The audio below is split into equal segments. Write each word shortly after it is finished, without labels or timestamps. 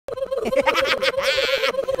Hey,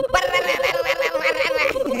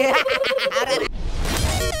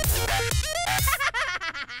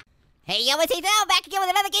 yo, it's Ethan, back again with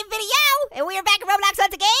another game video, and we are back in Roblox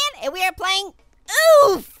once again, and we are playing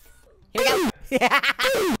Oof. Here we go.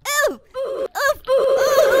 Oof, oof,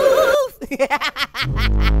 oof.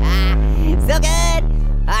 So good.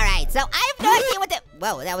 All right, so I have no idea what the,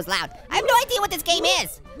 whoa, that was loud. I have no idea what this game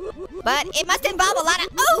is, but it must involve a lot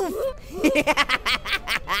of oof.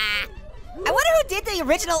 I wonder who did the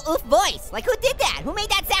original oof voice. Like, who did that? Who made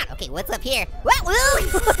that sound? Okay, what's up here?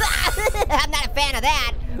 I'm not a fan of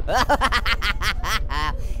that.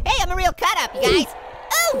 Hey, I'm a real cut-up, you guys.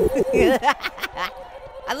 Oof.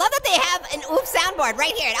 I love that they have an oof soundboard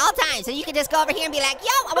right here at all times, so you can just go over here and be like, yo,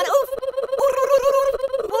 I want to oof.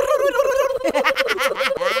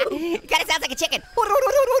 It kind of sounds like a chicken.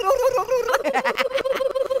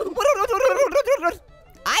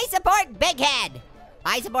 I support Big Head.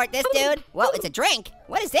 I support this dude. Whoa, it's a drink.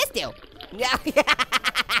 What does this do?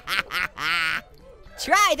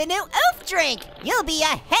 Try the new oof drink. You'll be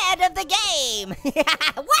ahead of the game.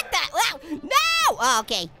 What the? Whoa, no! Oh,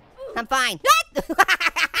 okay. I'm fine.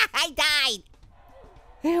 I died.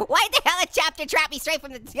 Why the hell did Chapter trap me straight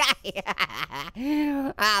from the sky?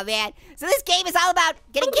 Oh, man. So this game is all about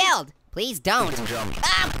getting killed. Please don't. Okay.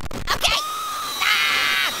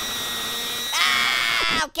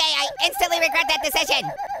 Okay, I instantly regret that decision.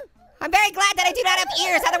 I'm very glad that I do not have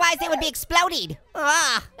ears, otherwise they would be exploded.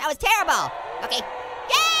 Ah, that was terrible. Okay.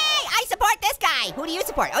 Yay! I support this guy. Who do you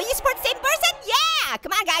support? Oh, you support the same person? Yeah!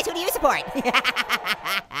 Come on, guys. Who do you support?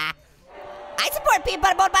 I support peanut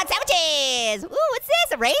butter bone bun sandwiches. Ooh, what's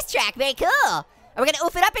this? A racetrack. Very cool. Are we gonna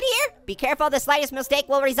oof it up in here? Be careful. The slightest mistake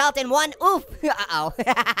will result in one oof. Uh-oh.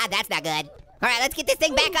 That's not good. All right, let's get this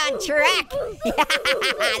thing back on track.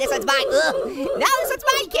 This one's mine. Ugh. No, this one's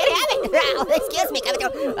mine. You can't have it. Oh, excuse me. Coming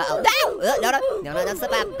through. Uh-oh. No, don't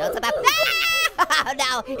slip up. Don't slip up. Oh,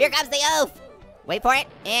 no. Here comes the oof. Wait for it.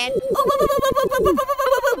 And.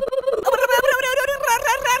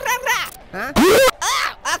 Huh?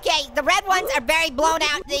 Oh, okay, the red ones are very blown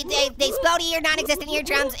out. They explode your non-existent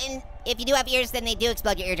eardrums, and if you do have ears, then they do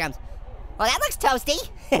explode your eardrums. Well, that looks toasty.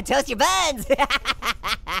 Toast your buns.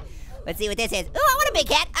 Let's see what this is. Ooh, I want a big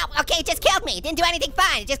head. Oh, okay, it just killed me. It didn't do anything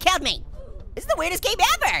fun. It just killed me. This is the weirdest game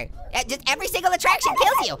ever. Just every single attraction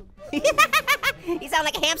kills you. You sound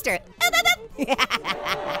like a hamster.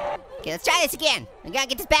 Okay, let's try this again. We gotta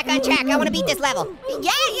get this back on track. I wanna beat this level.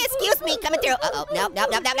 Yeah, excuse me, coming through. Uh-oh, no.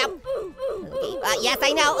 Okay, yes,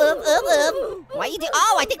 I know, oof. Why you do,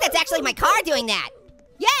 oh, I think that's actually my car doing that.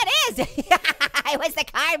 Yeah, it is. It was the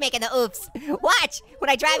car making the oops. Watch, when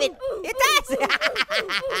I drive it, it does.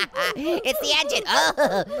 It's the engine.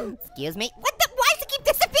 Oh, excuse me. What the, why does it keep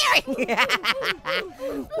disappearing?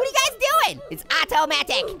 What are you guys doing? It's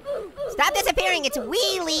automatic. Stop disappearing, it's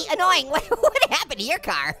really annoying. What happened to your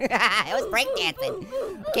car? It was breakdancing.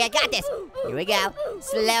 Okay, I got this. Here we go.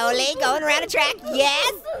 Slowly going around the track.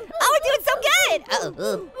 Yes. Oh, we're doing so good.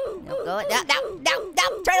 Uh-oh. No,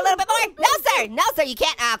 turn a little bit more. No, sir, you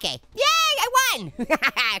can't. Okay. Yay, I won.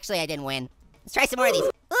 Actually, I didn't win. Let's try some more of these.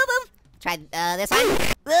 Oof. Try this one.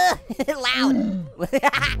 Loud.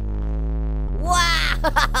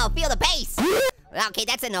 Wow, feel the bass. Okay,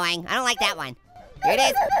 that's annoying. I don't like that one. Here it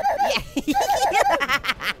is. Yeah.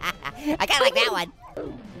 I kinda like that one.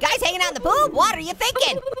 Guys hanging out in the pool? What are you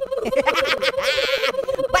thinking?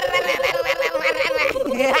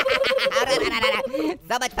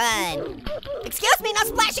 So much fun. Excuse me, no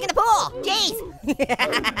splashing in the pool. Jeez.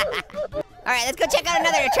 All right, let's go check out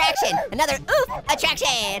another attraction. Another oof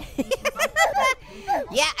attraction.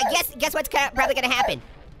 Yeah, guess what's probably gonna happen?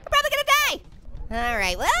 I'm probably gonna die. All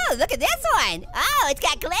right, whoa, look at this one. Oh, it's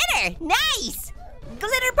got glitter. Nice.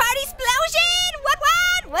 Glitter party explosion.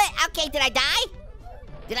 What? Okay, did I die?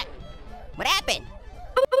 What happened?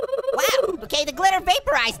 Wow, okay, the glitter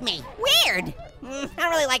vaporized me. Weird. I don't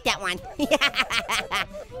really like that one.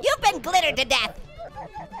 You've been glittered to death.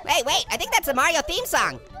 Hey, wait, I think that's the Mario theme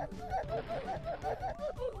song.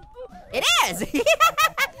 It is.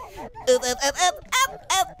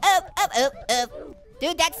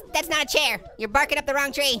 Dude, that's not a chair. You're barking up the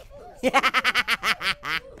wrong tree.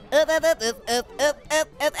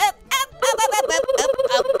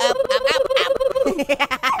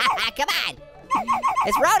 Come on.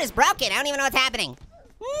 This road is broken. I don't even know what's happening.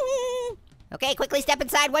 Okay, quickly step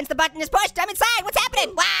inside once the button is pushed. I'm inside. What's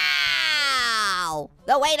happening? Wow.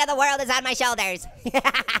 The weight of the world is on my shoulders. Woo!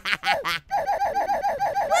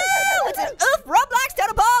 It's an oof Roblox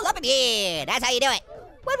totem pole up in here. That's how you do it.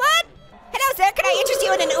 What? Hello, sir. Can I interest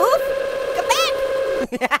you in an oof? Come back.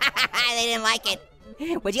 They didn't like it.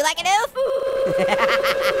 Would you like an oof?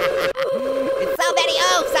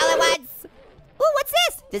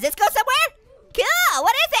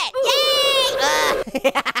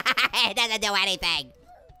 anything.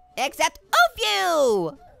 Except Oof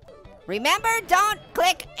You! Remember, don't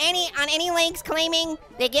click on any links claiming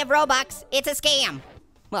they give Robux. It's a scam.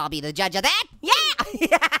 Well, I'll be the judge of that. Yeah!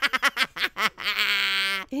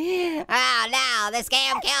 Oh no, the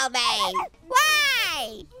scam killed me.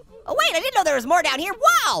 Why? Oh wait, I didn't know there was more down here.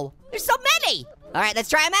 Whoa, there's so many. All right, let's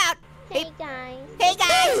try them out. Hey guys. Hey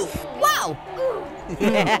guys. Whoa.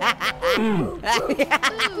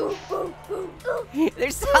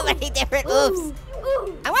 There's so many different oofs.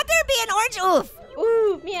 I want there to be an orange oof.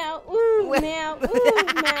 Ooh, meow, ooh, meow, ooh,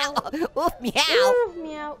 meow. Oof, meow. Ooh,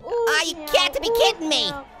 meow, ooh, Oh, you meow, got to be ooh, kidding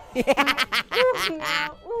me. Ooh,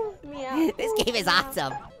 meow, ooh, meow. This game is meow.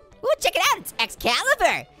 awesome. Ooh, check it out, it's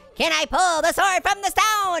Excalibur. Can I pull the sword from the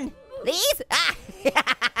stone? Please? Ah.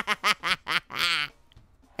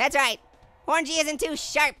 That's right, Orangey isn't too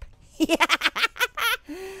sharp.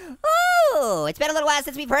 Ooh, it's been a little while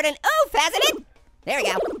since we've heard an oof, hasn't it? There we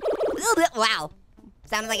go. Ooh, wow,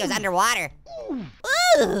 sounded like it was underwater. Ooh.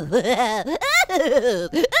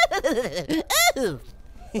 Ooh.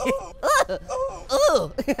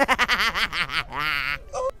 Ooh.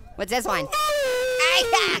 What's this one?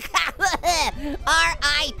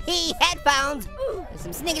 R.I.P. headphones. There's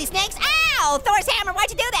some sniggity snakes. Ow! Thor's hammer,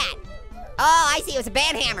 why'd you do that? Oh, I see, it was a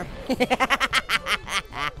band hammer.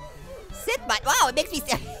 Sit butt. Wow, it makes me.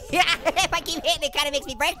 If I keep hitting, it kind of makes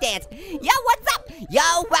me breakdance. Yo, what's up? Yo,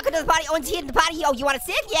 welcome to the party. Owen's here in the party. Yo, you want to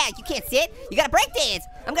sit? Yeah, you can't sit. You gotta breakdance.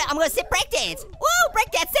 I'm gonna sit breakdance. Woo,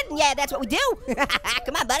 breakdance sitting. Yeah, that's what we do.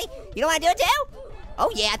 Come on, buddy. You don't want to do it too?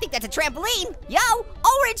 Oh yeah, I think that's a trampoline. Yo,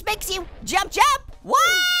 orange makes you jump.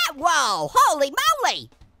 What? Whoa, holy moly.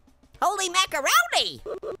 Holy macaroni.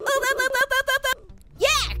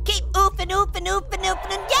 Yeah, keep oofing, oofing, oofing,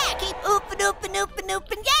 oofing, yeah, keep oofing, oofing, oofing,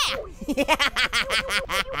 oofing, yeah.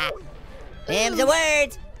 Them's the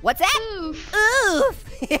words. What's that? Oof. Oof.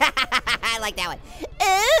 I like that one.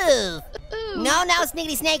 Oof. No, no,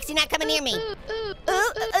 sniggity snakes, you're not coming near me. Oof,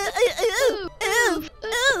 oof, oof, oof.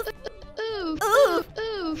 Ooh. Ooh,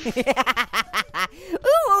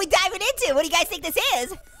 what are we diving into? What do you guys think this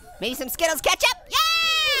is? Maybe some Skittles ketchup?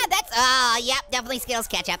 Yeah, that's, yep, definitely Skittles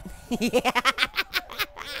ketchup.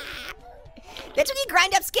 That's when you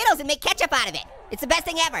grind up Skittles and make ketchup out of it. It's the best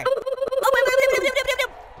thing ever. Oh,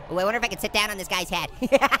 I wonder if I can sit down on this guy's head. Yo,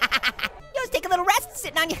 let's take a little rest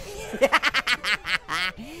sitting on you.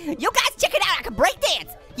 Yo, guys, check it out, I can break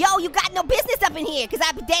dance. Yo, you got no business up in here, because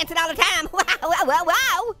I be dancing all the time. Wow, wow, wow,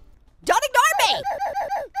 wow. Don't ignore me.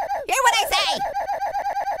 Hear what I say.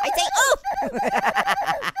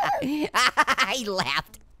 I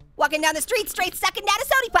laughed. Walking down the street, straight sucking down a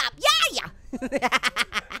sody pop. Yeah.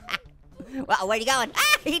 Well, where are you going?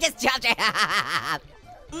 Ah, he just jumped.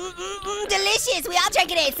 Delicious. We all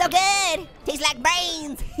drinking it. It's so good. Tastes like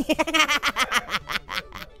brains.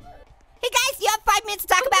 Hey guys, you have 5 minutes to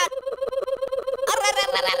talk about.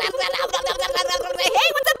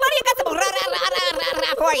 Hey, what's up, buddy? I got some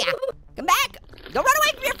for you. Come back. Don't run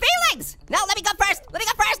away from your feelings. No, let me go first. Let me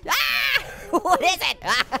go first. Ah! What is it?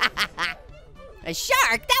 A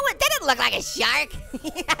shark? That didn't look like a shark.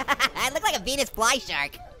 It looked like a Venus fly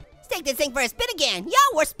shark. Let's take this thing for a spin again. Yo,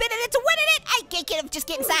 we're spinning it to winning it. I can't just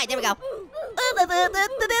get inside. There we go.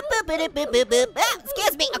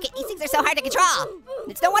 Excuse me. Okay, these things are so hard to control.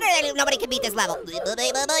 It's no wonder that nobody can beat this level. No, turn.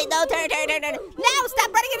 No,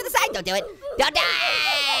 stop running into the side. Don't do it. Don't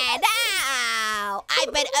die. No.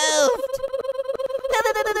 I've been oofed.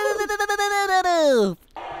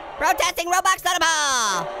 Protesting Roblox on a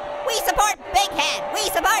ball. We support Big Head. We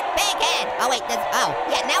support Big Head. Oh wait,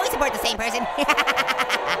 yeah, now we support the same person.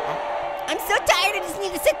 I'm so tired, I just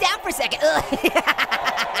need to sit down for a second.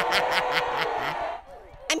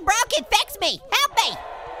 I'm broken, fix me, help me.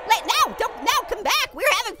 No, come back,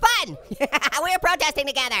 we're having fun. We're protesting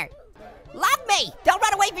together. Love me, don't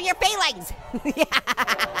run away from your feelings.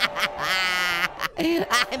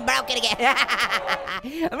 I'm broken again.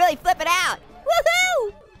 I'm really flipping out.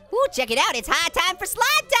 Woohoo! Ooh, check it out, it's high time for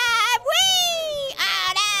slide time! Whee!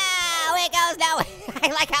 Oh no, it goes no.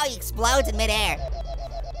 I like how he explodes in midair.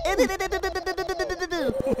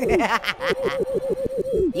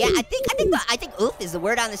 Yeah, I think oof is the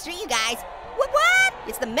word on the street, you guys. What?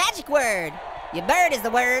 It's the magic word. Your bird is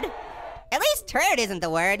the word. At least turd isn't the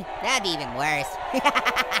word. That'd be even worse. All right,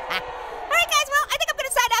 guys, well, I think I'm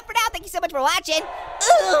gonna sign off for now. Thank you so much for watching.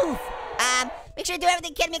 Oof! Make sure to do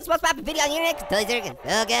everything you can to make this most popular video on the internet, because it's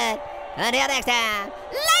so good. Until next time,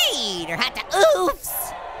 later, hot to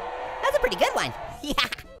oofs. That's a pretty good one. Yeah.